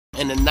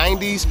In the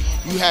 90s,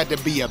 you had to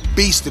be a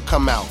beast to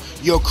come out.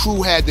 Your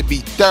crew had to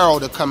be thorough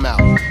to come out.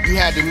 You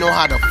had to know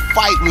how to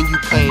fight when you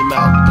came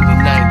out in the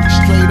 90s,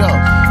 straight up.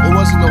 There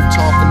wasn't no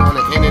talking on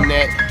the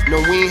internet.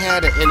 No, we ain't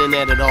had the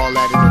internet at all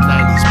that in the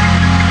 90s.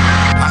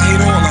 I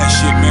hate all that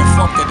shit, man.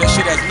 Fuck that. That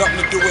shit has nothing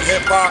to do with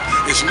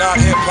hip-hop. It's not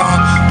hip-hop.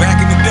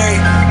 Back in the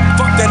day,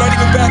 fuck that. Not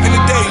even back in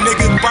the day,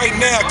 nigga. Right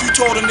now, if you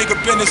told a nigga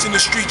business in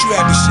the street, you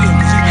had to see him,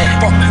 because he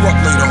gonna fuck you up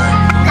later on.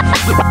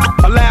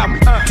 Allow me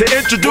to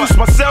introduce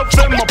myself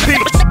and my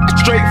peeps.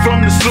 Straight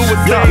from the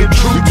suicide,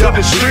 true to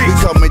the street. We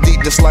coming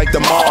deep just like the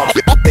mob.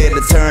 There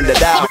to turn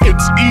it out.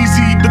 It's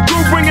easy. The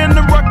crew bringing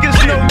the ruckus,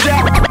 no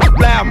doubt.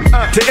 Allow me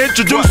to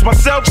introduce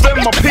myself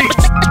and my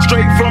peeps.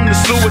 Straight from the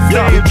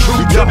suicide,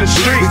 true to the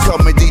street. We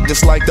coming deep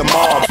just like the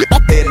mob.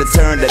 There to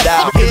turn it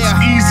out. It's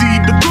easy.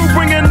 The crew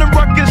bringing the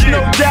ruckus,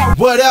 no doubt.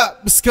 What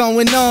up? What's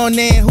going on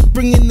there? Who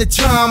bringing the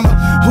drama?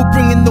 Who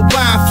bringing the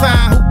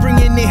Wi-Fi? Who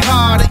bringing it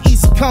harder?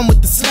 Easy come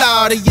with the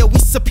slaughter. Yo, we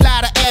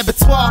supply the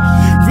abattoir.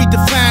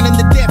 Redefining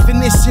the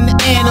definition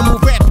of animal.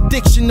 Rap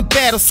addiction to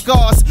battle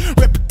scars.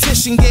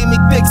 Repetition gave me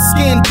thick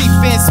skin.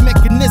 Defense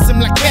mechanism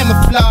like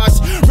camouflage.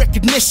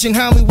 Recognition,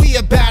 homie, we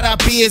about our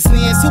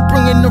business. Who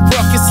bringing the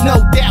ruckus? No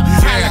doubt.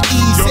 Holla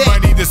Eazy. Yo,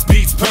 money, this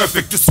beat's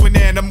perfect. This when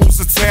animals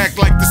attack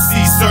like the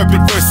sea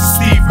serpent versus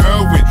Steve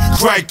Irwin.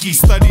 Crikey,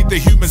 study the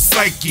human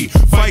psyche.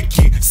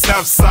 Viking,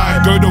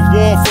 Southside, go to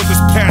war for this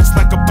patch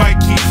like a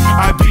bikie.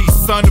 I be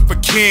son of a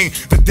king,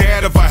 the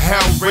dad of a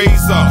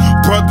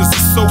hellraiser. Brothers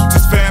and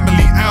soldiers,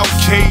 family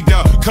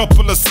Al-Qaeda.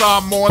 Couple of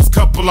Samoans,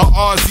 couple of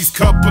Aussies,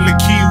 couple of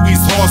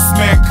Kiwis,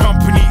 Horseman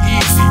Company,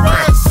 Eazy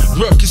raps.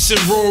 Ruckus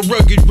and raw,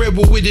 rugged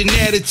rebel with an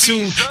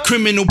attitude.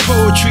 Criminal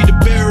poetry, the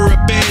bearer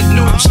of bad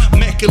news.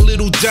 Mac a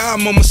little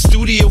dime on my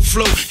studio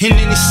flow. And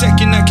in a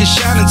second I can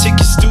shine and take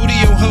your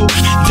studio hoe.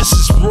 This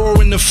is raw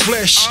in the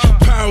flesh.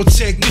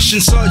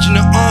 Pyrotechnician, sergeant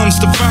of arms.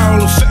 The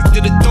viral effect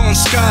of the dawn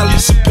scholar.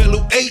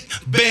 Isabella 8,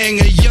 bang,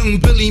 a young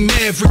Billy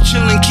Maverick.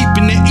 Chillin',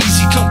 keeping that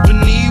easy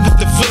company with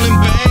the villain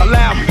bang.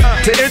 Allow me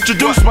to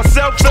introduce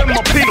myself and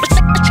my peeps.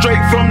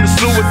 Straight from the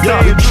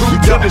suicide, true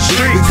to the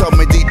street. We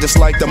coming deep just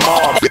like the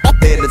mob.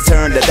 There to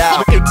turn it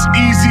out. It's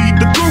easy.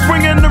 The crew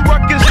bringing the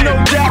ruckus, no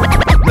doubt.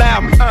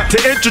 Allow me to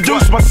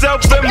introduce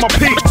myself and my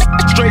peeps.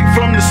 Straight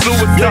from the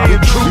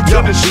suicide, true to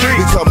the street.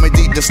 We coming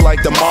deep just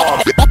like the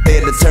mob.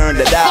 There to turn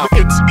it out.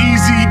 It's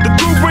easy. The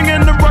crew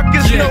bringing the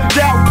ruckus, no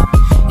doubt.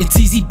 It's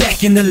easy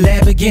back in the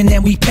lab again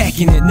and we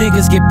packing it.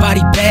 Niggas get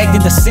body bagged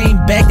in the same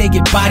bag they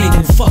get bodied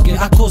in. Fuck it,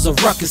 I cause a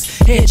ruckus.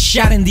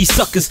 Headshotting these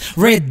suckers,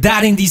 red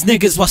dotting these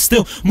niggas while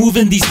still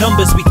moving these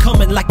numbers. We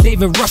coming like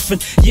David Ruffin.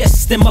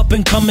 Yes, them up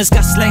and comers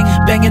got slang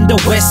banging the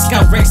west.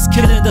 Got Rex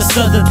killing the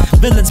southern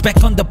villains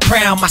back on the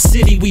prowl. My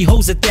city, we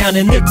hose it down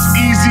and it's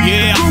easy.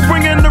 Yeah. The crew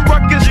bringing the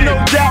ruckus, no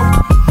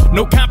doubt.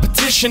 No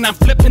competition, I'm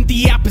flipping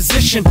the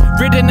opposition.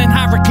 Written in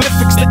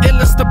hieroglyphics, the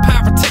illest of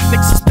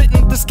pyrotechnics.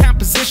 Spitting this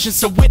composition,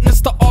 so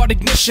witness the art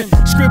ignition.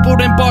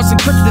 Scribbled in bars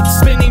encrypted,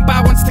 spinning by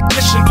one's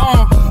technician.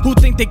 Who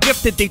think they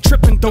gifted, they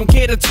tripping, don't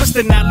get it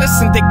twisted. Now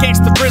listen, they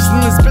gangsta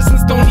in this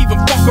business, don't even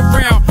fuck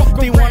around.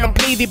 They wanna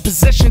play their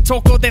position,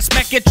 talk all that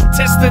smack, get you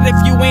tested. If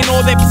you ain't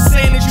all that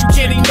percentage, you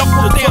getting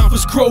knuckled down. The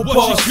toughest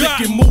crowbar,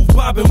 stick and move,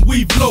 bob and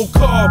weave, low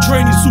carb.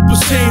 Training super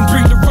saiyan,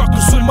 bring the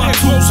ruckus with my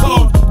tools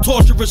hard.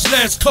 Torturous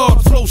last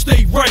card, flow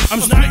stay right.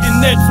 I'm spitting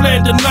that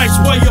Flander nice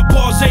while your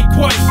bars ain't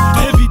quite.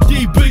 Heavy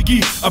D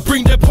Biggie, I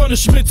bring that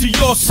punishment to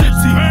your city.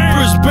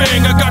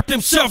 Brisbane, I got them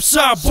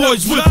Southside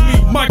boys with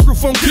me.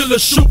 Microphone killer,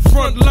 shoot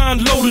front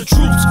line, loaded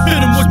troops.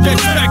 Hit them with that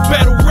smack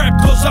battle rap,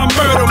 cause I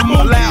murder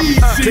more. Allow me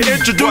to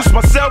introduce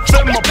myself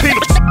and my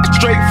peeps.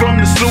 Straight from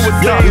the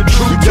suicide,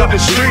 true to the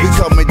street. We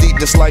coming deep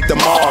just like the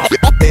mob.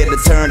 There to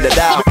turn it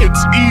out.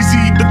 It's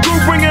easy. The crew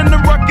bringing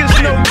the ruckus,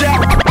 no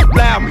doubt.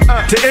 Allow me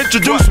to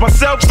introduce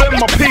myself and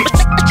my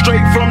peeps.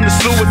 Straight from the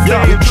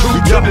suicide,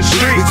 true to the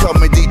street. We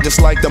coming deep just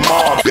like the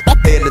mob.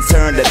 There to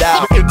turn it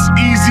out. It's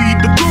easy.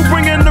 The crew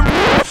bringing the.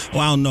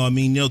 Well, I don't know. I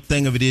mean, the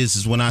thing of it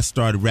is when I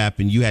started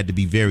rapping, you had to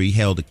be very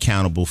held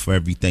accountable for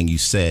everything you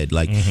said.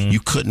 Like, you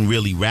couldn't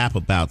really rap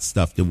about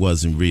stuff that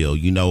wasn't real.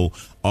 You know,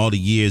 all the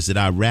years that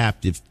I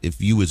rapped,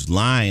 if you was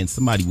lying,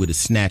 somebody would have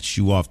snatched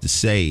you off the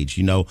stage.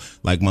 You know,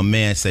 like my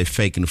man say,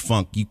 faking the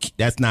funk.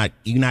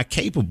 You're not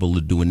capable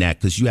of doing that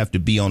because you have to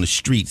be on the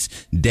streets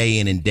day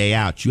in and day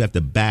out. You have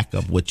to back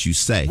up what you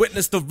say.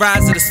 Witness the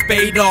rise of the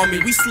Spade Army.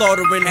 We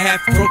slaughtering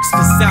half crooks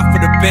to south for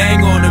the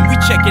bang on them. We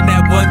checking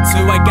that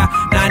 1-2. I got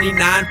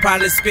 99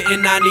 pilots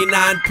spitting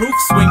 99 proof,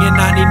 swinging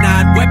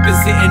 99 weapons,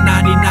 hitting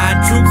 99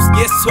 troops.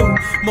 Yes, who?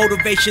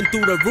 Motivation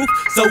through the roof,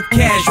 so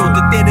casual.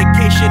 The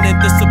dedication and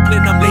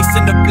discipline. I'm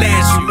lacing the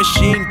blast from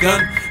machine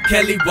gun.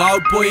 Kelly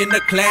Wild Boy in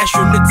the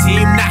classroom. The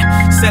team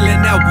not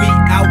selling out, we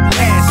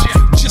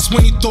outlast. Just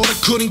when you thought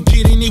it couldn't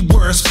get any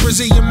worse,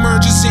 Brizzy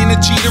emerges,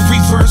 energy to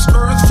reverse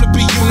Earth, flip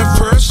a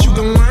universe. You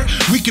can learn,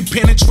 we can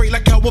penetrate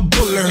like how a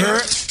bullet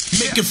hurt.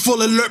 Make it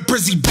full alert,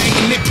 Brizzy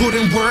banging, they put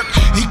in work.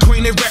 He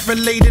created rap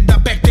related, I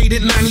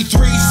backdated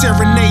 93.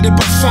 Serenaded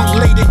by funk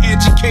later,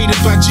 educated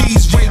by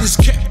G's. Raiders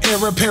kept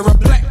era, pair of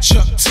black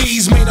Chuck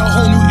T's. Made a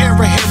whole new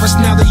era, Harris,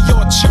 now they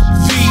your Chuck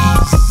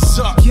V's.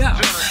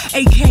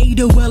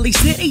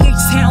 Philly City,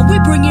 H-Town, we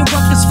bringing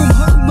ruckus from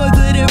her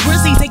mother to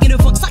Brizzy. Taking the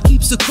funks, I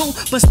keeps it cool,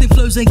 busting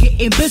flows and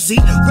getting busy.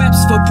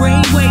 Raps for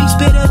brainwaves,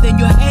 better than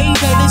your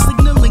heyday. They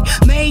signaling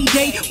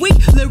Mayday, weak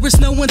lyrics,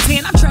 no one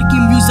tan. I'm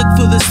tracking music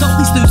for the soul,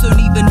 these dudes don't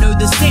even know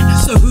the stand.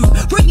 So who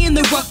bringing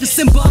the ruckus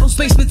in bottles,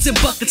 basements and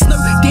buckets? No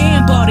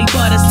damn body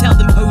butters, tell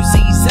them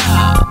hosies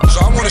out.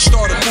 So I wanna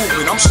start a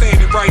movement, I'm saying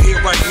it right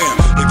here, right now.